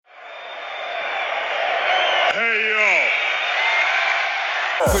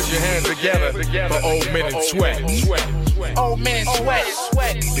Put your hands together for Old Men and Sweat. Old Men and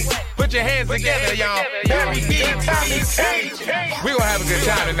Sweat. Put your hands together, y'all. Barry D and Tommy T. We gonna have a good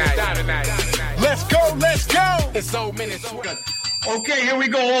time tonight. Let's go. It's Old Men and Sweat. Okay, here we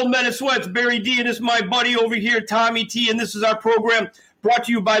go. Old Men and Sweats. Barry D, and this is my buddy over here, Tommy T, and this is our program brought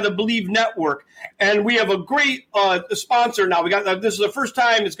to you by the Believe Network. And we have a great sponsor now. This is the first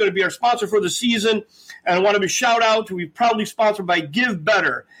time it's going to be our sponsor for the season. And I want to shout out to, we're proudly sponsored by Give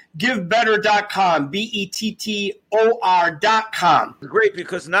Better, givebetter.com, BETTOR.com. Great,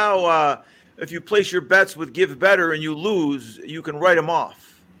 because now if you place your bets with Give Better and you lose, you can write them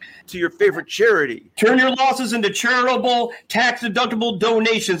off to your favorite charity. Turn your losses into charitable, tax-deductible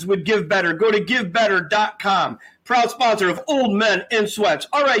donations with Give Better. Go to givebetter.com. Proud sponsor of Old Men in Sweats.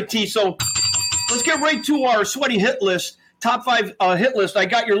 All right, T, so let's get right to our sweaty hit list. Top 5 hit list. I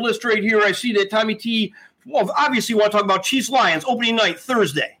got your list right here. I see that Tommy T, well, obviously want to talk about Chiefs-Lions, opening night,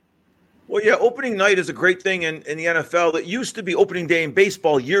 Thursday. Well, yeah, opening night is a great thing in the NFL. That used to be opening day in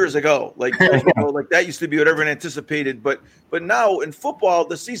baseball years ago. Like that used to be what everyone anticipated. But now in football,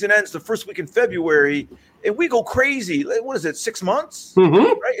 the season ends the first week in February, and we go crazy. What is it, 6 months?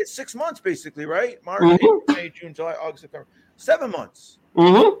 Mm-hmm. Right? It's 6 months, basically, right? March, Mm-hmm. April, May, June, July, August, September. 7 months.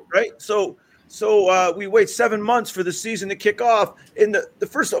 Mm-hmm. Right? So we wait 7 months for the season to kick off. In the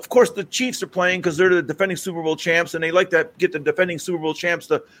first, of course, the Chiefs are playing because they're the defending Super Bowl champs, and they like to get the defending Super Bowl champs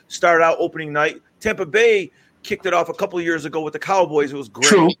to start out opening night. Tampa Bay kicked it off a couple of years ago with the Cowboys. It was great.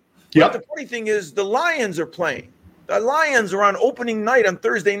 True. Yep. But the funny thing is the Lions are playing. The Lions are on opening night on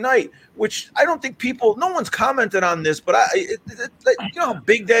Thursday night, which I don't think no one's commented on this, but you know how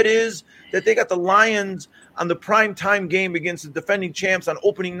big that is, that they got the Lions on the prime time game against the defending champs on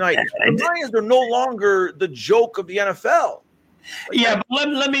opening night. The Lions are no longer the joke of the NFL. Yeah, but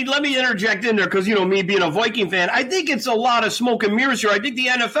let me interject in there because, you know, me being a Viking fan, I think it's a lot of smoke and mirrors here. I think the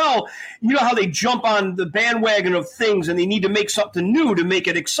NFL, you know how they jump on the bandwagon of things and they need to make something new to make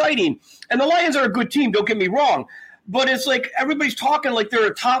it exciting. And the Lions are a good team, don't get me wrong. But it's like everybody's talking like they're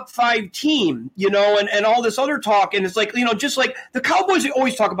a top 5 team, you know, and all this other talk. And it's like, you know, just like the Cowboys, they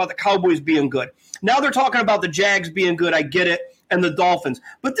always talk about the Cowboys being good. Now they're talking about the Jags being good. I get it. And the Dolphins.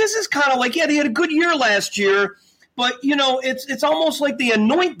 But this is kind of like, yeah, they had a good year last year. But, you know, it's almost like they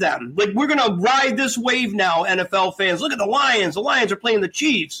anoint them. Like, we're going to ride this wave now, NFL fans. Look at the Lions. The Lions are playing the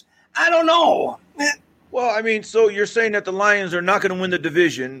Chiefs. I don't know. Well, I mean, so you're saying that the Lions are not going to win the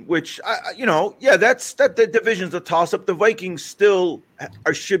division, which, the division's a toss-up. The Vikings still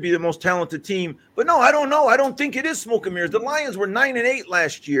should be the most talented team. But no, I don't know. I don't think it is smoke and mirrors. The Lions were 9-8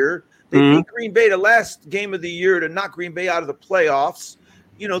 last year. They beat Green Bay the last game of the year to knock Green Bay out of the playoffs.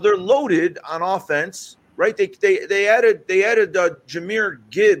 You know, they're loaded on offense, right? They added Jahmyr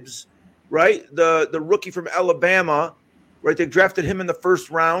Gibbs, right? The rookie from Alabama. Right, they drafted him in the first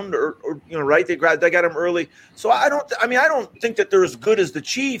round, or you know, right? They got him early. So I don't think that they're as good as the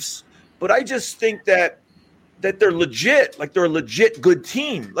Chiefs, but I just think that they're legit. Like, they're a legit good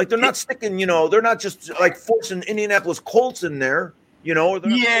team. Like, they're not sticking, you know, they're not just like forcing Indianapolis Colts in there, you know.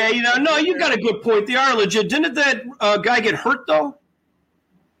 Yeah, you know, no, you got a good point. They are legit. Didn't that guy get hurt though?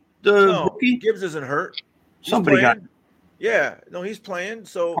 Bookie? Gibbs isn't hurt. Somebody got. Yeah, no, he's playing.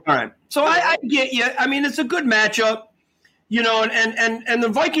 So all right. So I get you. I mean, it's a good matchup. You know, and the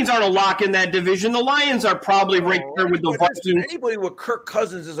Vikings aren't a lock in that division. The Lions are probably right there with the Vikings. Anybody with Kirk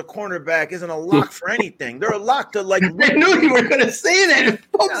Cousins as a cornerbag isn't a lock for anything. They're a lock to, like. I knew you were going to say that.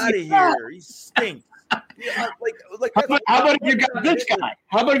 Get out of here. He stinks. Yeah, how about if you got this guy?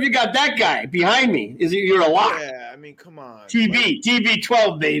 How about if you got that guy behind me? You're a lock? Yeah, I mean, come on.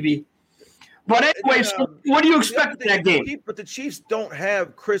 TB12, baby. But anyway, so what do you expect in that game? But the Chiefs don't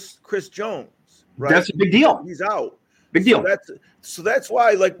have Chris Jones, right? That's a big deal. He's out. Big deal. So that's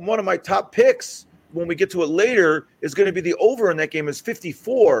why, like, one of my top picks when we get to it later is going to be the over in that game is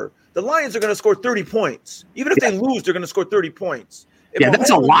 54. The Lions are going to score 30 points. Even if they lose, they're going to score 30 points. That's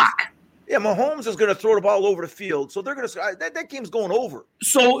a lock. Yeah, Mahomes is going to throw the ball over the field, so they're going to that game's going over.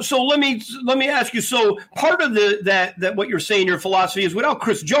 So let me ask you. So part of that what you're saying, your philosophy is without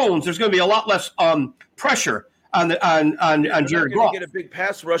Chris Jones, there's going to be a lot less pressure on Jared Goff. Get a big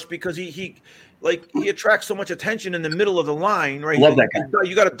pass rush because he attracts so much attention in the middle of the line, right? Love that guy.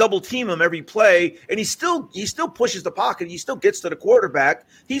 You got to double team him every play, and he still pushes the pocket. He still gets to the quarterback.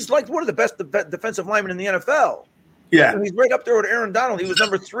 He's like one of the best defensive linemen in the NFL. Yeah, and he's right up there with Aaron Donald. He was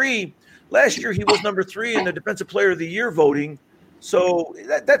number 3 last year. He was number 3 in the Defensive Player of the Year voting. So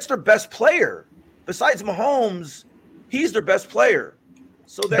that's their best player. Besides Mahomes, he's their best player.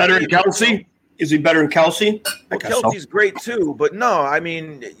 So better than Kelsey. Is he better than Kelsey? Well, Kelsey's great too, but no, I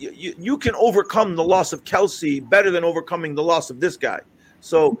mean, you can overcome the loss of Kelsey better than overcoming the loss of this guy.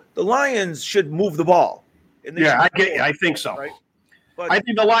 So the Lions should move the ball. I think so. Right? But I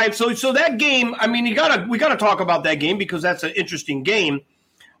think the Lions. So that game. I mean, we gotta talk about that game because that's an interesting game.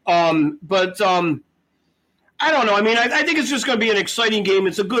 But I don't know. I mean, I think it's just going to be an exciting game.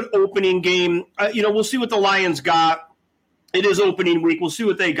 It's a good opening game. We'll see what the Lions got. It is opening week. We'll see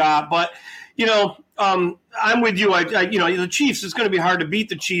what they got. But I'm with you. The Chiefs. It's going to be hard to beat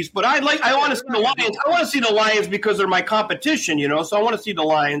the Chiefs. But I want to see the Lions. I want to see the Lions because they're my competition. So I want to see the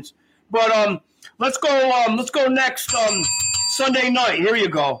Lions. But let's go. Let's go next. Sunday night. Here you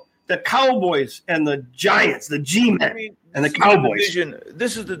go. The Cowboys and the Giants. The G-Men. And the Cowboys.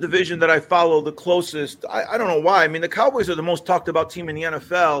 This is the division that I follow the closest. I don't know why. I mean, the Cowboys are the most talked about team in the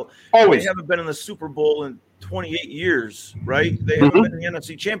NFL. Always. They haven't been in the Super Bowl in 28 years, right? They haven't been in the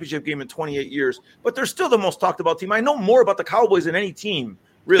NFC Championship game in 28 years. But they're still the most talked about team. I know more about the Cowboys than any team,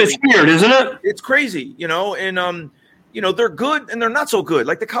 really. It's weird, isn't it? It's crazy, and they're good and they're not so good.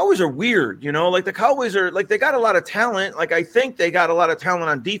 Like the Cowboys are weird, like the Cowboys are they got a lot of talent. Like I think they got a lot of talent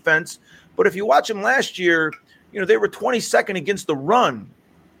on defense. But if you watch them last year, they were 22nd against the run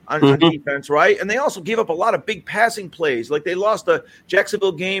on defense, right? And they also gave up a lot of big passing plays. Like they lost the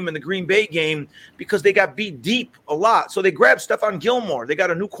Jacksonville game and the Green Bay game because they got beat deep a lot. So they grabbed Stephon Gilmore. They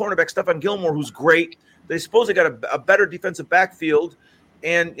got a new cornerback, Stephon Gilmore, who's great. They suppose they got a better defensive backfield.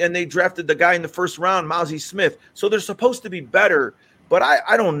 And they drafted the guy in the first round, Mozzie Smith. So they're supposed to be better. But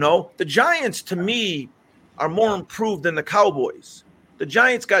I don't know. The Giants, to me, are more improved than the Cowboys. The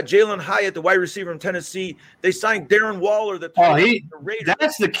Giants got Jalen Hyatt, the wide receiver from Tennessee. They signed Darren Waller, the Raiders.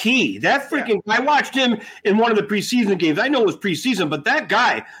 That's the key. That freaking I watched him in one of the preseason games. I know it was preseason, but that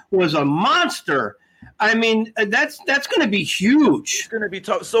guy was a monster. I mean, that's going to be huge. It's going to be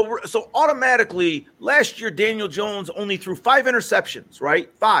tough. So automatically, last year Daniel Jones only threw 5 interceptions,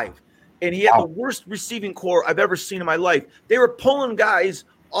 right? 5. And he had the worst receiving core I've ever seen in my life. They were pulling guys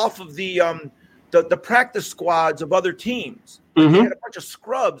off of the practice squads of other teams. He had a bunch of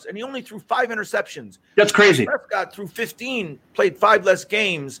scrubs, and he only threw 5 interceptions. That's crazy. Prescott threw 15, played 5 less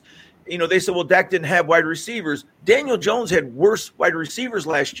games. They said, well, Dak didn't have wide receivers. Daniel Jones had worse wide receivers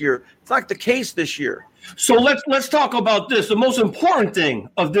last year. It's not the case this year. So let's talk about this. The most important thing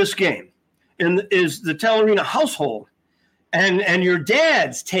of this game is the Tellerina household and your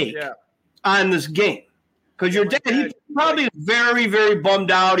dad's take on this game. Because your dad, he probably is very, very bummed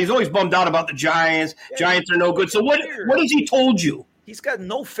out. He's always bummed out about the Giants. Giants are no good. So what has he told you? He's got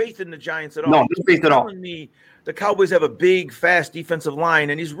no faith in the Giants at all. No faith at all. He's telling me the Cowboys have a big, fast defensive line,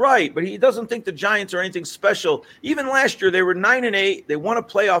 and he's right, but he doesn't think the Giants are anything special. Even last year, they were 9-8. They won a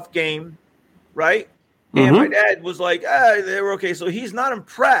playoff game, right? And my dad was like, they were okay. So he's not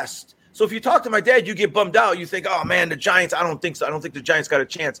impressed. So if you talk to my dad, you get bummed out. You think, oh, man, the Giants, I don't think so. I don't think the Giants got a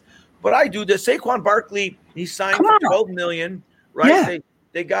chance. But I do this. Saquon Barkley, he signed for $12 million, right? Yeah.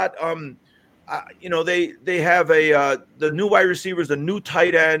 They got they have the new wide receivers, the new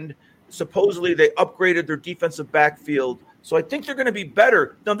tight end. Supposedly they upgraded their defensive backfield. So I think they're going to be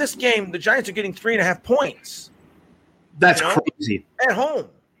better. Now this game, the Giants are getting 3.5 points. That's crazy. At home.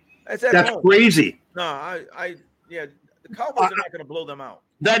 That's home. Crazy. No, the Cowboys are not going to blow them out.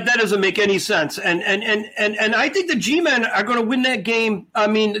 That doesn't make any sense. And I think the G-Men are going to win that game. I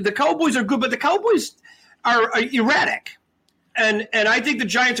mean, the Cowboys are good, but the Cowboys are erratic. And I think the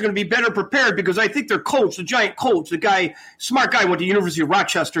Giants are going to be better prepared because I think their coach, the Giant coach, smart guy, went to University of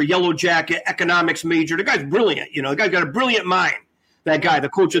Rochester, Yellow Jacket, economics major. The guy's brilliant. The guy's got a brilliant mind. That guy, the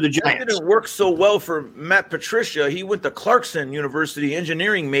coach of the Giants. That didn't work so well for Matt Patricia. He went to Clarkson University,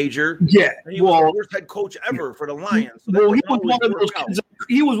 engineering major. Yeah. And he was the worst head coach ever for the Lions. So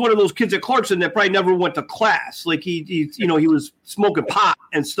he was one of those kids at Clarkson that probably never went to class. Like he was smoking pot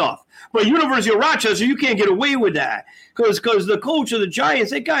and stuff. But University of Rochester, you can't get away with that because the coach of the Giants,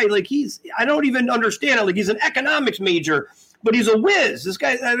 that guy, I don't even understand it. Like he's an economics major, but he's a whiz. This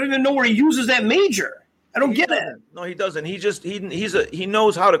guy, I don't even know where he uses that major. I don't get it. No, he doesn't. He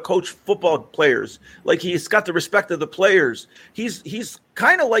knows how to coach football players. Like he's got the respect of the players. He's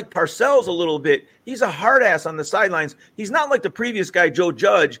kind of like Parcells a little bit. He's a hard ass on the sidelines. He's not like the previous guy, Joe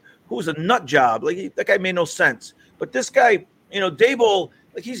Judge, who was a nut job. That guy made no sense. But this guy, Daboll,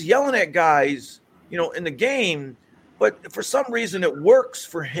 he's yelling at guys, in the game. But for some reason, it works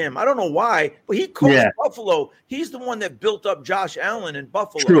for him. I don't know why, but he coached Buffalo. He's the one that built up Josh Allen in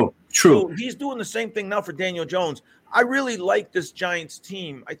Buffalo. True. So he's doing the same thing now for Daniel Jones. I really like this Giants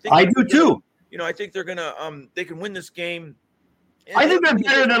team. I do too. I think they're gonna they can win this game. And I think they're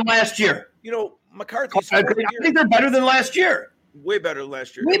better than last year. McCarthy's. I think they're better than last year. Way better than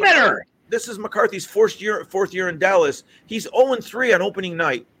last year. Way better. This is McCarthy's fourth year in Dallas. He's 0-3 on opening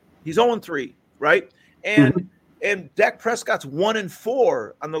night. He's 0-3, right? And And Dak Prescott's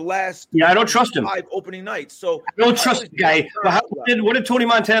 1-4 on the last. Yeah, I don't trust him. 5 opening nights. So I don't trust the guy. But what did Tony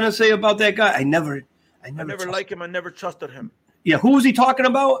Montana say about that guy? I never liked him. I never trusted him. Yeah, who was he talking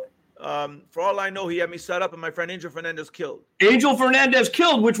about? For all I know, he had me set up, and my friend Angel Fernandez killed. Angel Fernandez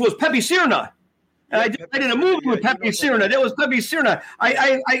killed, which was Pepe Sierra. And I did a movie with Pepe Sierra. That was Pepe Sierra.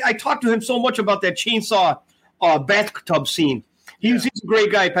 I talked to him so much about that chainsaw bathtub scene. He's a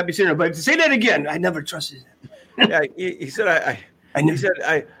great guy, Pepe Sierra. But to say that again, I never trusted him. Yeah, he said I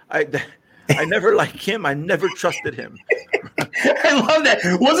never liked him. I never trusted him. I love that.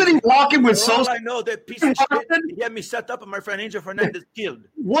 Wasn't he walking with Sosa? I know that piece of shit. He had me set up, and my friend Angel Fernandez killed.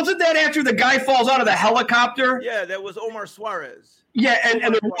 Wasn't that after the guy falls out of the helicopter? Yeah, that was Omar Suarez. Yeah, and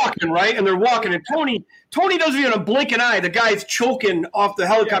they're walking, right? And they're walking, and Tony doesn't even blink an eye. The guy's choking off the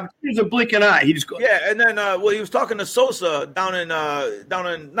helicopter. Yeah. He doesn't blink an eye. He just goes. Yeah, and then he was talking to Sosa down in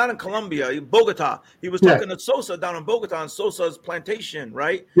not in Colombia, Bogota. He was talking to Sosa down in Bogota on Sosa's plantation,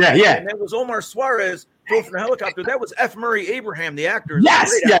 right? Yeah. And that was Omar Suarez from the helicopter. That was F. Murray Abraham, the actor.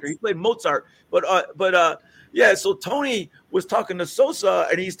 Yes. He played Mozart. Yeah, so Tony was talking to Sosa,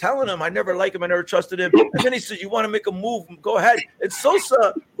 and he's telling him, I never liked him, I never trusted him. And then he said, you want to make a move? Go ahead. And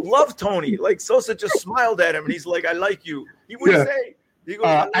Sosa loved Tony. Like, Sosa just smiled at him, and he's like, I like you. He would say, he goes,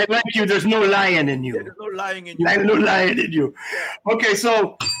 I like you. There's no lying in you. Yeah, there's no lying in you. There's no lying in you. Yeah. Okay, so,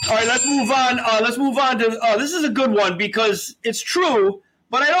 all right, let's move on to this is a good one because it's true,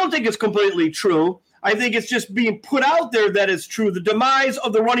 but I don't think it's completely true. I think it's just being put out there that it's true. The demise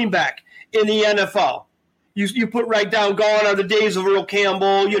of the running back in the NFL. You put right down, gone are the days of Earl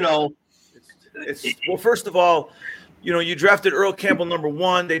Campbell, Well, first of all, you drafted Earl Campbell number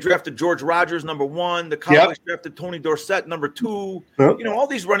 1. They drafted George Rogers number 1. The Cowboys drafted Tony Dorsett number 2. Yep. All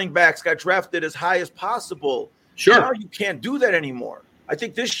these running backs got drafted as high as possible. Sure. Now you can't do that anymore. I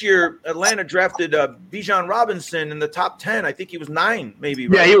think this year Atlanta drafted Bijan Robinson in the top 10. I think he was 9, maybe.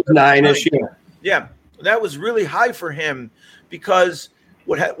 Right? Yeah, he was 9 this year. Yeah, that was really high for him because –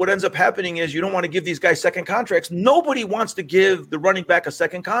 What ends up happening is you don't want to give these guys second contracts. Nobody wants to give the running back a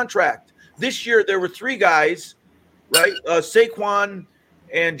second contract. This year, there were 3 guys, right? Saquon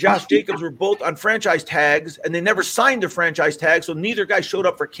and Josh Jacobs were both on franchise tags, and they never signed their franchise tag, so neither guy showed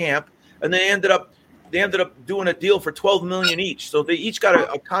up for camp. And they ended up doing a deal for $12 million each. So they each got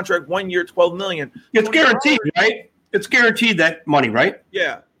a contract 1 year, $12 million. It's guaranteed, right? It's guaranteed that money, right?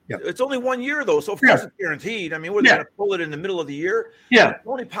 Yeah. Yeah. It's only 1 year, though, so of course it's guaranteed. I mean, we're going to pull it in the middle of the year. Yeah.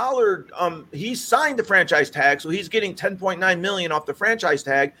 Tony Pollard, he signed the franchise tag, so he's getting $10.9 million off the franchise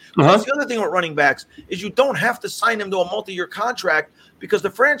tag. That's the other thing with running backs is you don't have to sign them to a multi-year contract because the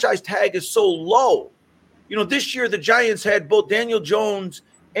franchise tag is so low. This year the Giants had both Daniel Jones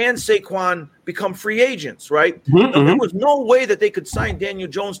and Saquon become free agents, right? There was no way that they could sign Daniel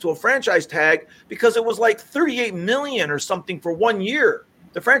Jones to a franchise tag because it was like $38 million or something for 1 year.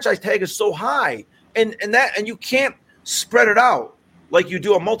 The franchise tag is so high, and you can't spread it out like you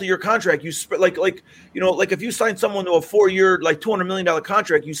do a multi-year contract. You spread like if you sign someone to a 4-year, like $200 million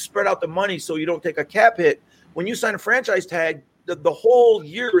contract, you spread out the money so you don't take a cap hit. When you sign a franchise tag, the whole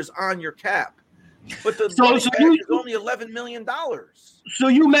year is on your cap. But the is only $11 million. So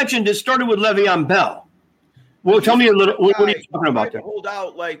you mentioned it started with Le'Veon Bell. Well, tell me a little. What are you talking about there? Hold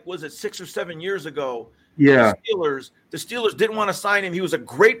out, was it 6 or 7 years ago? Yeah. The Steelers didn't want to sign him. He was a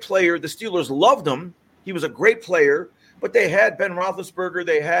great player. The Steelers loved him. He was a great player, but they had Ben Roethlisberger.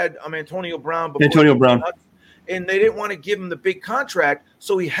 They had Antonio Brown. And they didn't want to give him the big contract,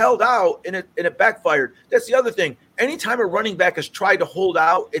 so he held out, and it backfired. That's the other thing. Anytime a running back has tried to hold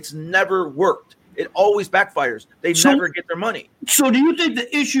out, it's never worked. It always backfires. They never get their money. So do you think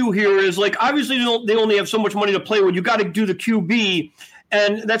the issue here is, obviously they only have so much money to play with. You got to do the QB.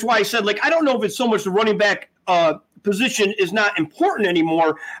 And that's why I said, I don't know if it's so much the running back position is not important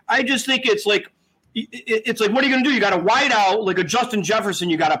anymore. I just think it's like, what are you going to do? You got a wide out, like a Justin Jefferson,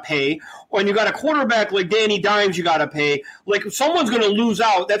 you got to pay. Or you got a quarterback like Danny Dimes, you got to pay. Someone's going to lose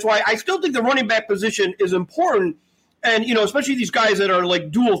out. That's why I still think the running back position is important. And, especially these guys that are like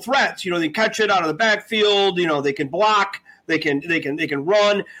dual threats, they catch it out of the backfield, they can block, they can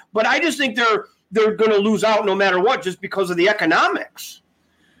run. But I just think they're going to lose out no matter what, just because of the economics.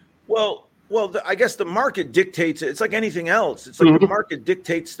 Well, I guess the market dictates it. It's like anything else. It's like the market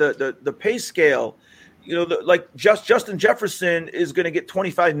dictates the pay scale. Justin Jefferson is going to get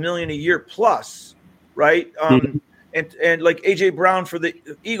 $25 million a year plus, right? And like AJ Brown for the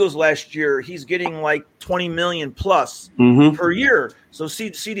Eagles last year, he's getting like $20 million plus per year. So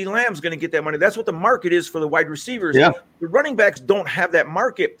CeeDee Lamb's going to get that money. That's what the market is for the wide receivers. Yeah. The running backs don't have that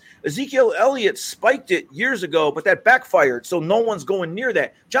market. Ezekiel Elliott spiked it years ago, but that backfired. So no one's going near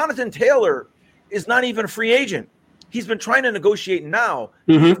that. Jonathan Taylor is not even a free agent. He's been trying to negotiate now.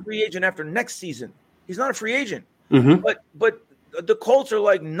 He's a free agent after next season. He's not a free agent. But the Colts are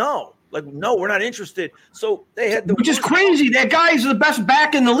like, no, we're not interested. So they had which is crazy. That guy is the best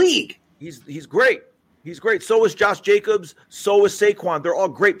back in the league. He's great. He's great. So is Josh Jacobs. So is Saquon. They're all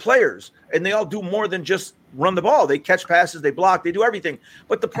great players, and they all do more than just run the ball. They catch passes, they block, they do everything.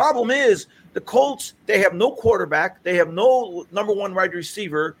 But the problem is the Colts, they have no quarterback. They have no number one wide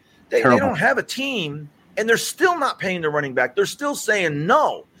receiver. They don't have a team, and they're still not paying their running back. They're still saying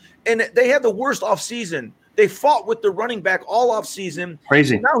no. And they had the worst offseason. They fought with the running back all offseason.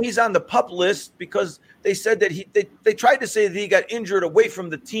 Crazy. Now he's on the PUP list because they said that they tried to say that he got injured away from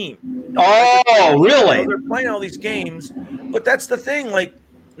the team. Oh, really? They're playing all these games. But that's the thing. Like,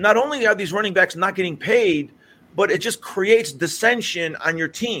 not only are these running backs not getting paid, but it just creates dissension on your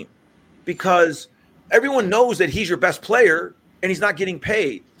team because everyone knows that he's your best player and he's not getting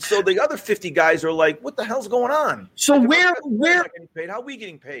paid. So the other 50 guys are like, what the hell's going on? So where getting paid? How are we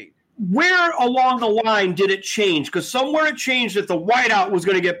getting paid? Where along the line did it change? Because somewhere it changed that the wideout was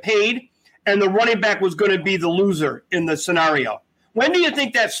going to get paid and the running back was going to be the loser in the scenario. When do you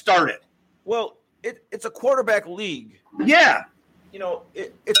think that started? Well, it's a quarterback league. Yeah. You know,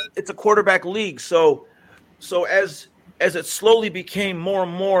 it's a quarterback league. So as it slowly became more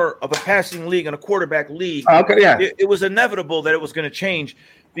and more of a passing league and a quarterback league, it was inevitable that it was going to change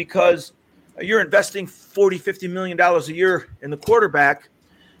because you're investing $40-50 million a year in the quarterback.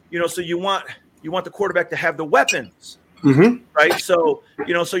 You know, so you want the quarterback to have the weapons, right? So,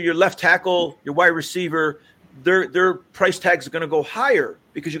 you know, so your left tackle, your wide receiver, their price tags are going to go higher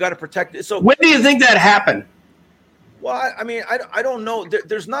because you got to protect it. So when do you think that happened? Well, I mean, I don't know.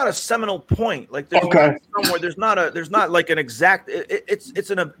 There's not a seminal point. Like somewhere there's not like an exact. It's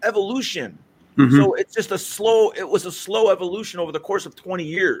an evolution. So it's just it was a slow evolution over the course of 20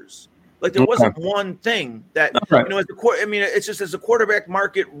 years. Like there wasn't one thing that you know. It's just as the quarterback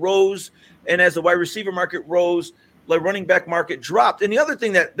market rose and as the wide receiver market rose, the running back market dropped. And the other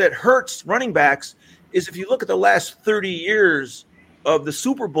thing that hurts running backs is if you look at the last 30 years of the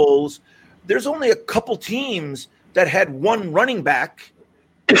Super Bowls, there's only a couple teams that had one running back.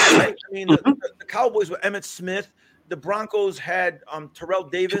 Right? I mean, the Cowboys with Emmitt Smith. The Broncos had Terrell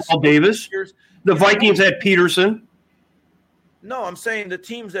Davis. The Vikings had Peterson. No, I'm saying the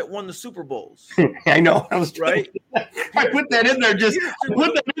teams that won the Super Bowls. I know. I was right. I put that in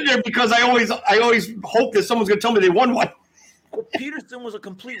there because I always hope that someone's going to tell me they won one. Well, Peterson was a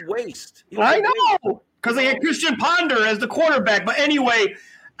complete waste. I know because they had Christian Ponder as the quarterback. But anyway,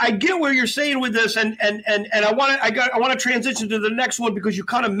 I get where you're saying with this, and I want to transition to the next one because you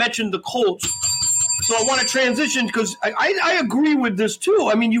kind of mentioned the Colts. So I want to transition because I agree with this too.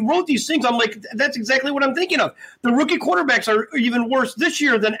 I mean, you wrote these things. I'm like, that's exactly what I'm thinking of. The rookie quarterbacks are even worse this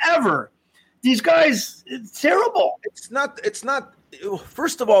year than ever. These guys, it's terrible. It's not.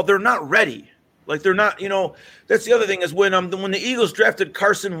 First of all, they're not ready. Like they're not. You know, that's the other thing is when the Eagles drafted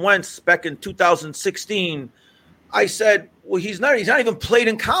Carson Wentz back in 2016, I said, well, he's not even played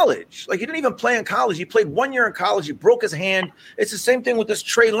in college. Like he didn't even play in college. He played 1 year in college. He broke his hand. It's the same thing with this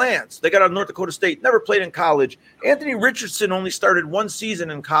Trey Lance. They got out of North Dakota State, never played in college. Anthony Richardson only started 1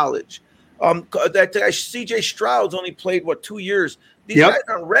 season in college. That guy CJ Stroud's only played 2 years. These guys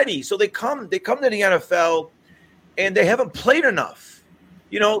aren't ready. So they come to the NFL and they haven't played enough.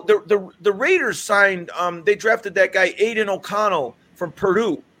 You know, the Raiders signed they drafted that guy Aiden O'Connell from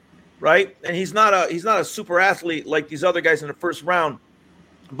Purdue. Right. And he's not a super athlete like these other guys in the first round.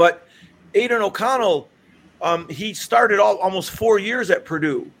 But Aiden O'Connell, he started almost 4 years at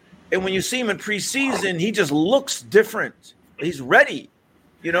Purdue. And when you see him in preseason, he just looks different. He's ready.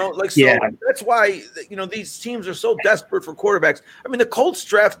 You know, that's why, you know, these teams are so desperate for quarterbacks. I mean, the Colts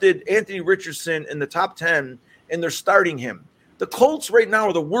drafted Anthony Richardson in the top 10, and they're starting him. The Colts right now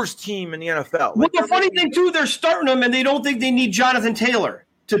are the worst team in the NFL. Well, the funny thing, too, they're starting him, and they don't think they need Jonathan Taylor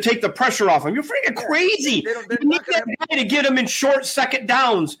to take the pressure off him. You're freaking crazy. You need that guy to get him in short second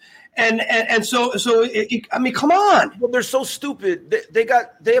downs. And so I mean, come on. Well, they're so stupid. They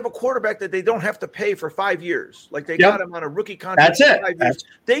have a quarterback that they don't have to pay for 5 years. Like they got him on a rookie contract. That's for 5 years.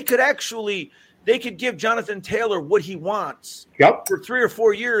 They could give Jonathan Taylor what he wants for 3 or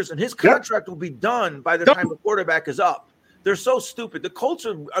 4 years, and his contract will be done by the time the quarterback is up. They're so stupid. The Colts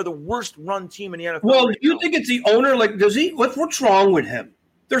are the worst run team in the NFL. Well, do you think it's the owner? Like, what's wrong with him?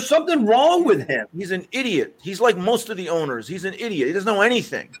 There's something wrong with him. He's an idiot. He's like most of the owners. He's an idiot. He doesn't know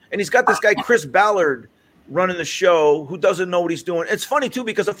anything. And he's got this guy, Chris Ballard, running the show who doesn't know what he's doing. It's funny, too,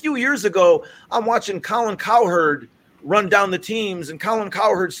 because a few years ago, I'm watching Colin Cowherd run down the teams. And Colin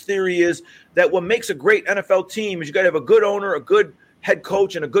Cowherd's theory is that what makes a great NFL team is you got to have a good owner, a good head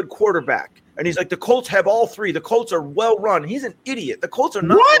coach and a good quarterback. And he's like, the Colts have all three. The Colts are well run. He's an idiot. The Colts are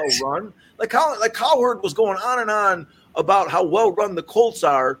not well run. Like Cowherd was going on and on about how well run the Colts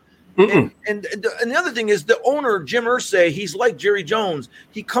are. And the other thing is the owner, Jim Irsay, he's like Jerry Jones.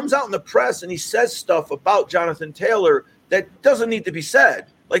 He comes out in the press and he says stuff about Jonathan Taylor that doesn't need to be said.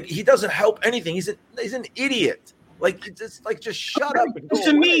 Like, he doesn't help anything. He's an idiot. Like, it's like, just shut up. And go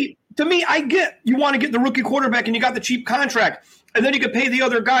away. To me, I get you want to get the rookie quarterback and you got the cheap contract, and then you could pay the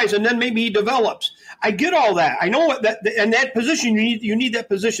other guys, and then maybe he develops. I get all that. I know that, and that position you need that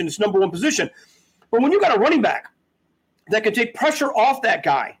position. It's number one position. But when you got a running back that can take pressure off that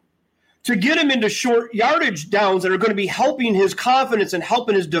guy to get him into short yardage downs that are going to be helping his confidence and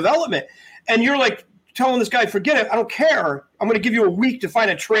helping his development, and you're like telling this guy, forget it, I don't care. I'm going to give you a week to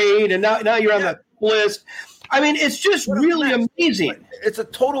find a trade, and now you're on the list. I mean, it's just really amazing. It's a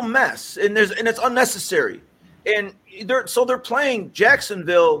total mess, and it's unnecessary. And they're playing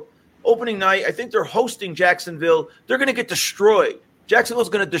Jacksonville opening night. I think they're hosting Jacksonville. They're going to get destroyed. Jacksonville's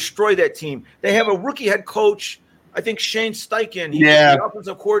going to destroy that team. They have a rookie head coach, I think Shane Steichen. He's the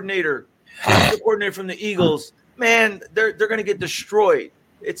offensive coordinator from the Eagles. Man, they're going to get destroyed.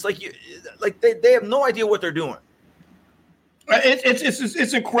 It's like they have no idea what they're doing.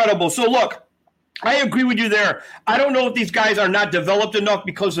 It's incredible. So look, I agree with you there. I don't know if these guys are not developed enough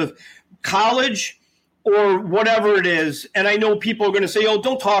because of college or whatever it is. And I know people are going to say, oh,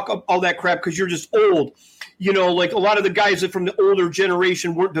 don't talk all that crap because you're just old. You know, like a lot of the guys that from the older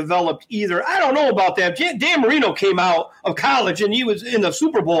generation weren't developed either. I don't know about that. Dan Marino came out of college and he was in the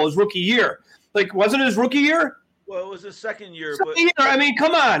Super Bowl his rookie year. Like, wasn't it his rookie year? Well, it was his second year. I mean,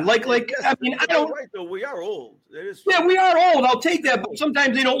 come on. I don't. Right, though. We are old. Yeah, we are old. I'll take that. But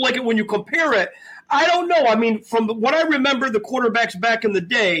sometimes they don't like it when you compare it. I don't know. I mean, from what I remember, the quarterbacks back in the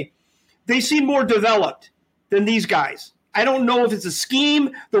day, they seem more developed than these guys. I don't know if it's a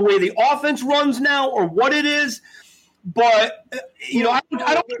scheme, the way the offense runs now, or what it is. But I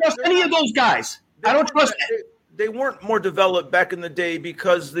don't trust any of those guys. I don't trust. They weren't more developed back in the day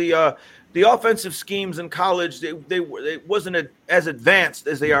because the offensive schemes in college they wasn't as advanced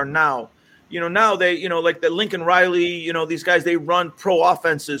as they are now. Now they like the Lincoln Riley, these guys, they run pro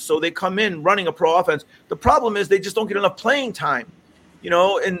offenses, so they come in running a pro offense. The problem is they just don't get enough playing time,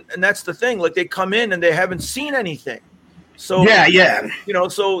 and that's the thing. Like, they come in and they haven't seen anything. So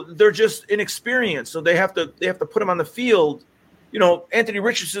so they're just inexperienced. So they have to put them on the field. Anthony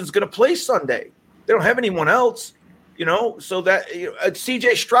Richardson's going to play Sunday. They don't have anyone else. So that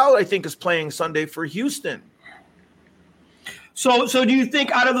C.J. Stroud, I think, is playing Sunday for Houston. So do you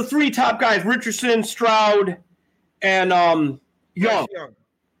think out of the three top guys, Richardson, Stroud, and Young,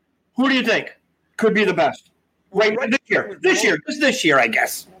 who do you think could be the best? Right this year, I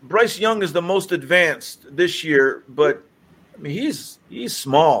guess. Bryce Young is the most advanced this year, but I mean, he's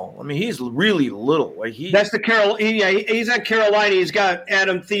small. I mean, he's really little. Like that's the he's at Carolina. He's got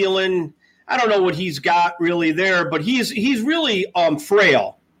Adam Thielen. I don't know what he's got really there, but he's really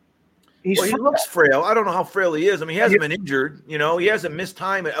frail. He looks frail. I don't know how frail he is. I mean, he hasn't been injured. He hasn't missed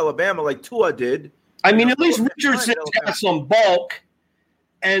time at Alabama like Tua did. I mean, at least Richardson's got some bulk,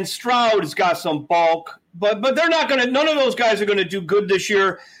 and Stroud's got some bulk. But they're not going to – none of those guys are going to do good this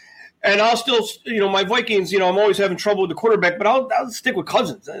year. And I'll still – my Vikings, I'm always having trouble with the quarterback, but I'll stick with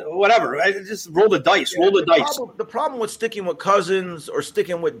Cousins. Whatever. I just roll the dice. The problem with sticking with Cousins or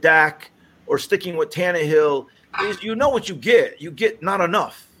sticking with Dak or sticking with Tannehill is what you get. You get not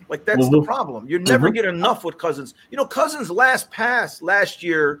enough. Like, that's the problem. You never get enough with Cousins. Cousins' last pass last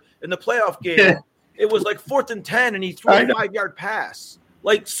year in the playoff game, it was like 4th and 10, and he threw a 5-yard pass.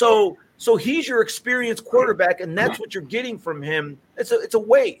 Like, so he's your experienced quarterback, and that's what you're getting from him. It's a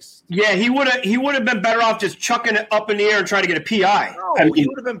waste. Yeah, he would have been better off just chucking it up in the air and trying to get a PI. No, he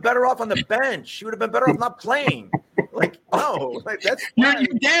would have been better off on the bench. He would have been better off not playing. That's your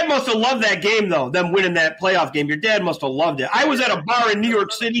dad must have loved that game, though, them winning that playoff game. Your dad must have loved it. I was at a bar in New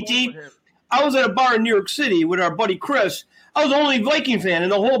York City, T. I was at a bar in New York City with our buddy Chris. I was the only Viking fan in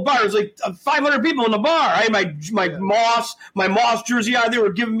the whole bar. It was like 500 people in the bar. I had my Moss jersey on. They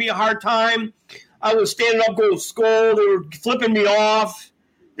were giving me a hard time. I was standing up going skull. They were flipping me off.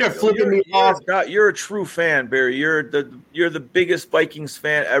 They're flipping me off. You're a true fan, Barry. You're the biggest Vikings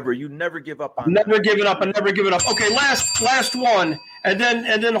fan ever. You never give up on Never giving up. Okay, last one. And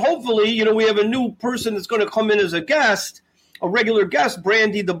then hopefully, we have a new person that's going to come in as a guest, a regular guest,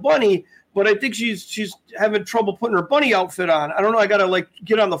 Brandy the Bunny. But I think she's having trouble putting her bunny outfit on. I don't know. I got to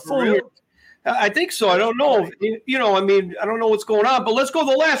get on the phone here. I think so. I don't know. I don't know what's going on. But let's go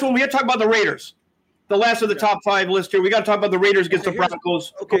to the last one. We had to talk about the Raiders. the last of the top 5 list here. We got to talk about the Raiders against the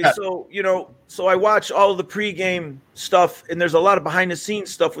Broncos. Okay, so I watch all the pregame stuff, and there's a lot of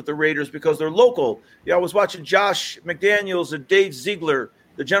behind-the-scenes stuff with the Raiders because they're local. I was watching Josh McDaniels and Dave Ziegler,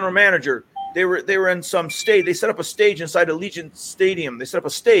 the general manager. They were in some stage. They set up a stage inside Allegiant Stadium. They set up a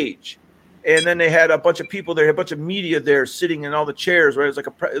stage, and then they had a bunch of people there, a bunch of media there sitting in all the chairs. Right, it was like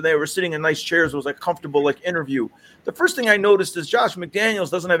they were sitting in nice chairs. It was like a comfortable like interview. The first thing I noticed is Josh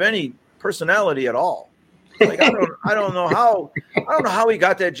McDaniels doesn't have any personality at all. Like I don't know how he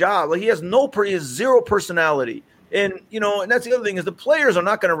got that job. Like he has zero personality. And and that's the other thing is the players are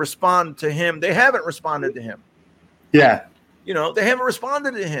not going to respond to him. They haven't responded to him. Yeah. They haven't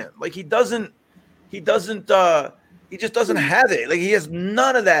responded to him. Like he just doesn't have it. Like he has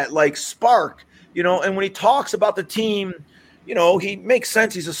none of that like spark, and when he talks about the team, he makes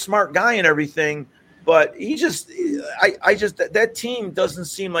sense. He's a smart guy and everything. But that team doesn't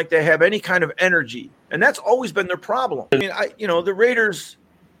seem like they have any kind of energy, and that's always been their problem. I mean, the Raiders,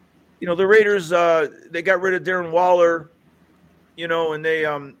 they got rid of Darren Waller,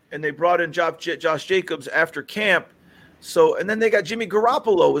 and they brought in Josh Jacobs after camp. So, and then they got Jimmy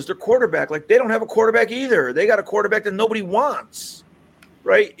Garoppolo as their quarterback. Like they don't have a quarterback either. They got a quarterback that nobody wants,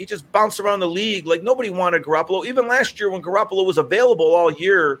 right? He just bounced around the league. Like nobody wanted Garoppolo. Even last year when Garoppolo was available all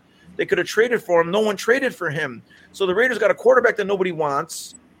year, they could have traded for him. No one traded for him. So the Raiders got a quarterback that nobody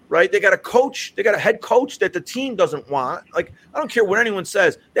wants, right? They got a coach. They got a head coach that the team doesn't want. Like, I don't care what anyone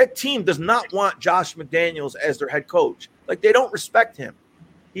says. That team does not want Josh McDaniels as their head coach. Like, they don't respect him.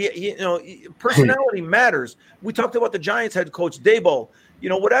 Personality matters. We talked about the Giants head coach, Daboll.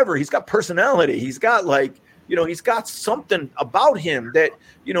 Whatever. He's got personality. He's got he's got something about him that,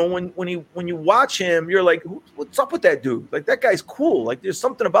 when you watch him, you're like, what's up with that dude? Like, that guy's cool. Like, there's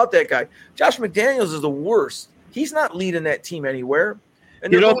something about that guy. Josh McDaniels is the worst. He's not leading that team anywhere.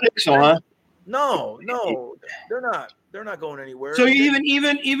 And you don't think so, huh? No, they're not. They're not going anywhere. So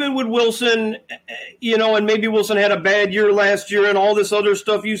even with Wilson, and maybe Wilson had a bad year last year and all this other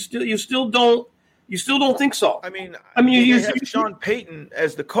stuff, you still don't think so. I mean, you have Sean Payton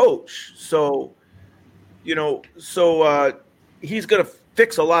as the coach, so. He's going to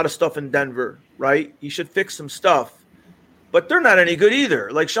fix a lot of stuff in Denver, right? He should fix some stuff, but they're not any good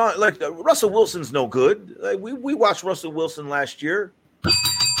either. Like Russell Wilson's no good. Like we watched Russell Wilson last year.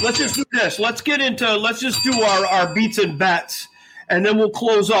 Let's just do this. Let's just do our beats and bets, and then we'll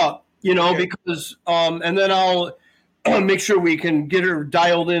close up, because, and then I'll make sure we can get her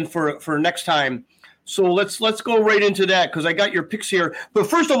dialed in for next time. So let's go right into that because I got your picks here. But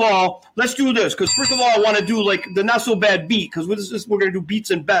first of all, let's do this because first of all, I want to do like the not so bad beat because we're going to do beats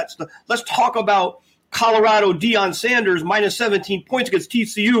and bets. Let's talk about Colorado Deion Sanders minus 17 points against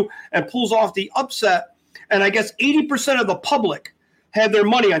TCU and pulls off the upset. And I guess 80% of the public had their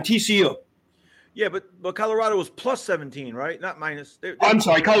money on TCU. Yeah, but Colorado was plus 17, right? Not minus. I'm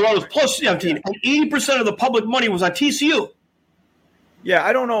sorry, Colorado was plus 17. And 80% of the public money was on TCU. Yeah,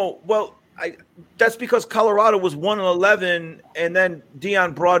 I don't know. Well, that's because Colorado was 1-11, and then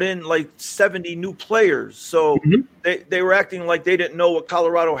Deion brought in like 70 new players. So they were acting like they didn't know what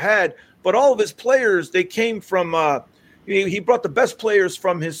Colorado had. But all of his players, they came from he brought the best players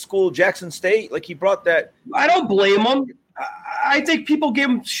from his school, Jackson State. Like he brought that. I don't blame him. I think people gave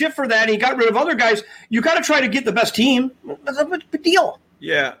him shit for that. He got rid of other guys. You got to try to get the best team. That's a big deal.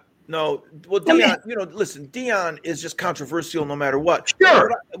 Yeah. No, well, Deion, listen, Deion is just controversial no matter what.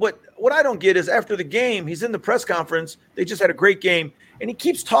 Sure. What I don't get is after the game, he's in the press conference. They just had a great game. And he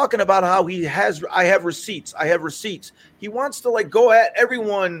keeps talking about how I have receipts. He wants to like go at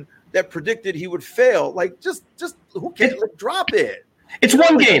everyone that predicted he would fail. Like just who cares? Like, drop it. It's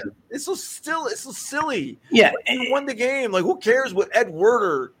one game. It's so silly. Yeah. Like, you won the game. Like who cares what Ed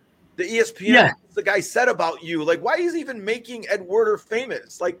Werder, the ESPN, the guy said about you? Like, why is he even making Ed Werder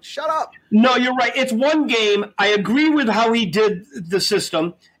famous? Like, shut up. No, you're right. It's one game. I agree with how he did the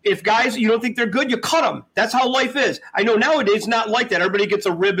system. If guys, you don't think they're good, you cut them. That's how life is. I know nowadays it's not like that. Everybody gets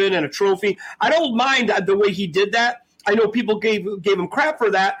a ribbon and a trophy. I don't mind the way he did that. I know people gave him crap for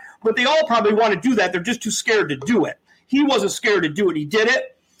that, but they all probably want to do that. They're just too scared to do it. He wasn't scared to do it. He did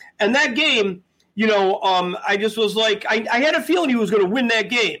it. And that game, I just was like, I had a feeling he was going to win that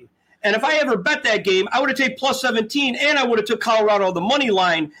game. And if I ever bet that game, I would have taken plus 17 and I would have took Colorado on the money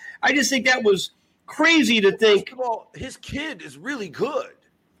line. I just think that was crazy to think. First of all, his kid is really good.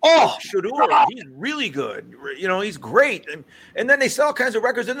 Oh, Shadura, he's really good. He's great. And then they sell all kinds of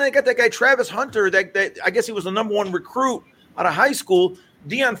records. And then they got that guy, Travis Hunter, that I guess he was the number one recruit out of high school.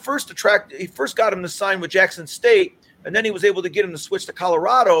 Deion first got him to sign with Jackson State, and then he was able to get him to switch to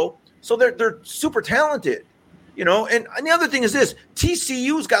Colorado. So they're super talented. You know, and the other thing is this: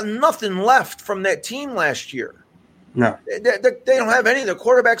 TCU's got nothing left from that team last year. No, they don't have any. The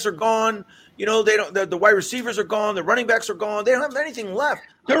quarterbacks are gone. You know, they don't. The wide receivers are gone. The running backs are gone. They don't have anything left.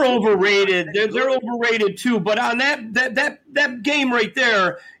 They're overrated. They're overrated too. But on that game right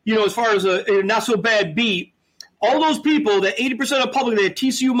there, you know, as far as a not so bad beat, all those people, that 80% of the public, they had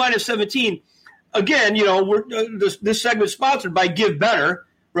TCU minus 17. Again, you know, this segment is sponsored by Give Better,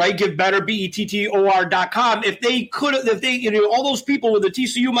 right? Give Better, BETTOR.com. If they, you know, all those people with the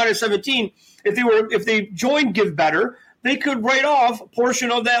TCU minus 17, if they joined Give Better, they could write off a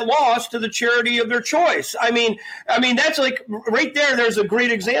portion of that loss to the charity of their choice. I mean, that's like right there. There's a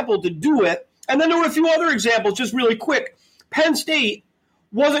great example to do it. And then there were a few other examples, just really quick. Penn State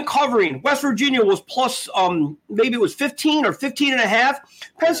wasn't covering. West Virginia was plus, maybe it was 15 or 15 and a half.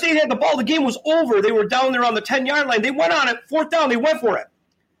 Penn State had the ball. The game was over. They were down there on the 10-yard line. They went on it. Fourth down. They went for it.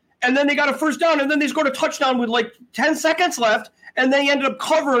 And then they got a first down, and then they scored a touchdown with like 10 seconds left, and they ended up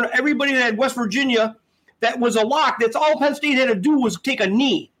covering everybody that had West Virginia. That was a lock. That's all Penn State had to do was take a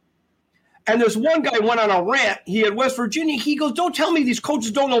knee. And this one guy went on a rant. He had West Virginia. He goes, don't tell me these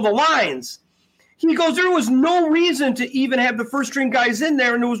coaches don't know the lines. He goes, there was no reason to even have the first-string guys in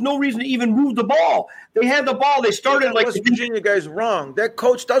there, and there was no reason to even move the ball. They had the ball. They started like – West Virginia guy's wrong. That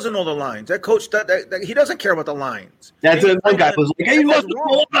coach doesn't know the lines. That coach he doesn't care about the lines. That's it. One guy was like, hey, what's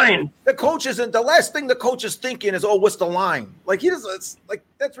the line? The coach isn't – the last thing the coach is thinking is, oh, what's the line? Like, he doesn't – it's like,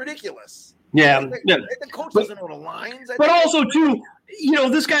 that's ridiculous. Yeah. The coach doesn't know the lines. But also, too, you know,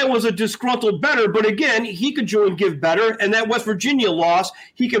 this guy was a disgruntled bettor. But, again, he could join Give Better. And that West Virginia loss,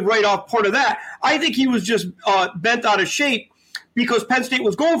 he could write off part of that. I think he was just bent out of shape because Penn State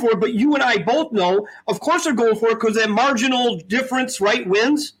was going for it. But you and I both know, of course they're going for it because that marginal difference, right,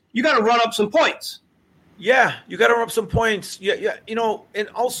 wins. You got to run up some points. Yeah, you got to run up some points. Yeah. You know, and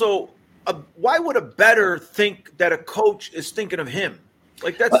also, why would a bettor think that a coach is thinking of him?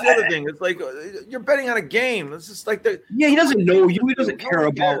 Like, that's the other thing. It's like you're betting on a game. It's just like he doesn't know you. He doesn't care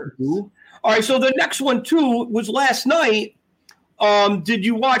about you. All right, so the next one, too, was last night. Did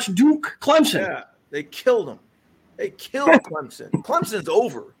you watch Duke Clemson? Yeah, they killed him. They killed Clemson. Clemson's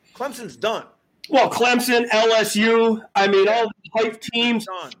over. Clemson's done. Well, Clemson, LSU, I mean, all the hype teams.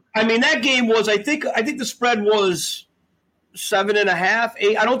 I mean, that game was, I think the spread was 7.5,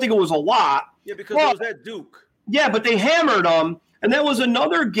 8. I don't think it was a lot. Yeah, because it was at Duke. Yeah, but they hammered them. And that was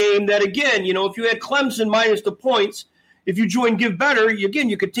another game that, again, you know, if you had Clemson minus the points, if you join Give Better, again,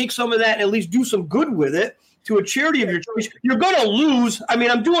 you could take some of that and at least do some good with it to a charity of your choice. You're going to lose. I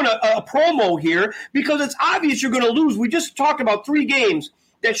mean, I'm doing a promo here because it's obvious you're going to lose. We just talked about 3 games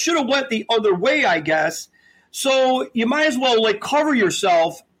that should have went the other way, I guess. So you might as well, like, cover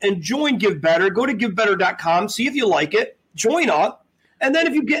yourself and join Give Better. Go to givebetter.com, see if you like it, join up. And then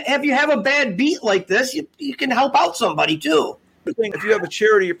if you have a bad beat like this, you can help out somebody too. If you have a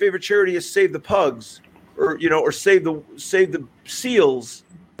charity, your favorite charity is Save the Pugs, or Save the Seals.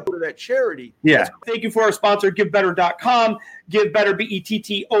 Go to that charity. Yeah. Thank you for our sponsor, GiveBetter.com.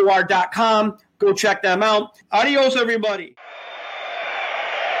 GiveBetter, BETTOR.com. Go check them out. Adios, everybody.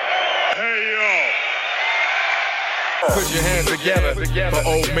 Hey, yo. Put your hands together for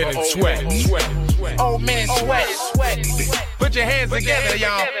Old Men in Sweat. Old Men in Sweat. Put your hands together,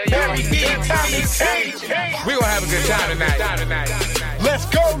 y'all. Barry D, Tommy T. We're going to have a good time tonight. Let's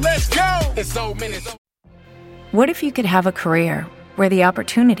go, let's go. It's Old Men in Sweat. What if you could have a career where the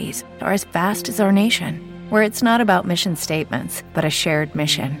opportunities are as vast as our nation, where it's not about mission statements, but a shared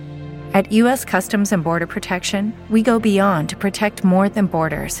mission? At U.S. Customs and Border Protection, we go beyond to protect more than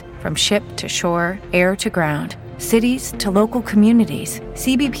borders. From ship to shore, air to ground, cities to local communities,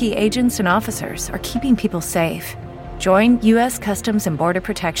 CBP agents and officers are keeping people safe. Join U.S. Customs and Border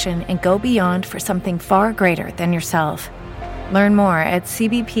Protection and go beyond for something far greater than yourself. Learn more at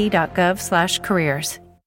cbp.gov/careers.